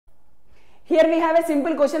Here we have a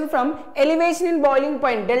simple question from elevation in boiling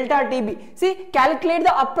point delta TB. See, calculate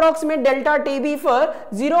the approximate delta TB for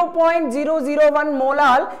 0.001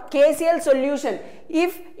 molar KCl solution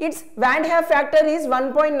if its Van Hoff factor is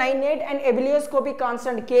 1.98 and ebullioscopic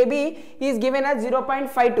constant Kb is given as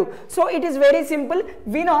 0.52. So it is very simple.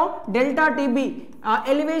 We know delta TB,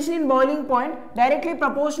 elevation in boiling point, directly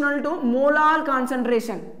proportional to molar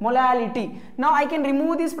concentration, molality. Now I can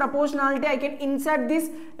remove this proportionality. I can insert this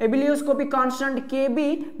ebullioscopic constant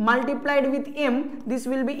Kb multiplied with m. This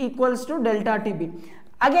will be equals to delta TB.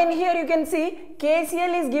 Again here you can see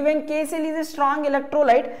KCl is given. KCl is a strong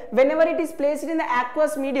electrolyte. Whenever it is placed in the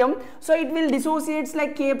aqueous medium, so it will dissociates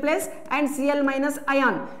like K plus and Cl minus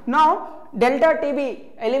ion. Now delta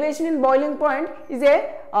TB, elevation in boiling point, is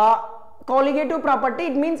a colligative property.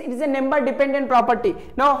 It means it is a number dependent property.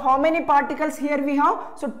 Now how many particles here we have?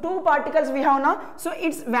 So 2 particles we have now. So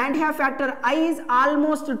its Van Hoff factor I is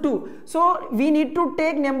almost 2. So we need to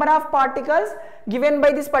take number of particles given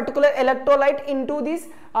by this particular electrolyte into this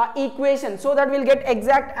equation, so that we will get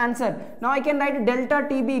exact answer. Now I can write delta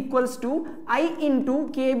TB equals to I into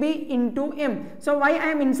Kb into m. So why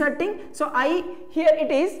I am inserting? So I, here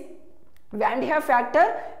it is Van Hoff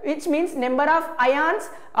factor, which means number of ions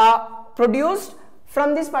produced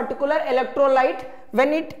from this particular electrolyte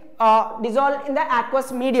when it dissolved in the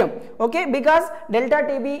aqueous medium. Okay, because delta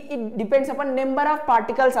TB, it depends upon number of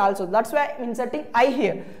particles also. That's why I am inserting I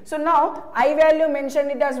here. So now I value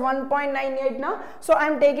mentioned it as 1.98 now. So I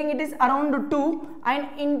am taking it is around 2 and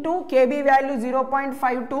into Kb value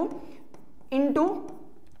 0.52 into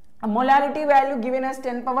a molarity value given as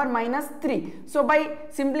 10 power minus 3. So by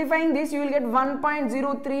simplifying this, you will get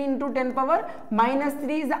 1.03 into 10 power minus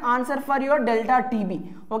 3 is the answer for your delta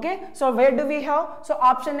TB. Okay, so where do we have? So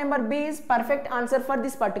option number B is perfect answer for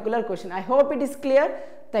this particular question. I hope it is clear.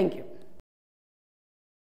 Thank you.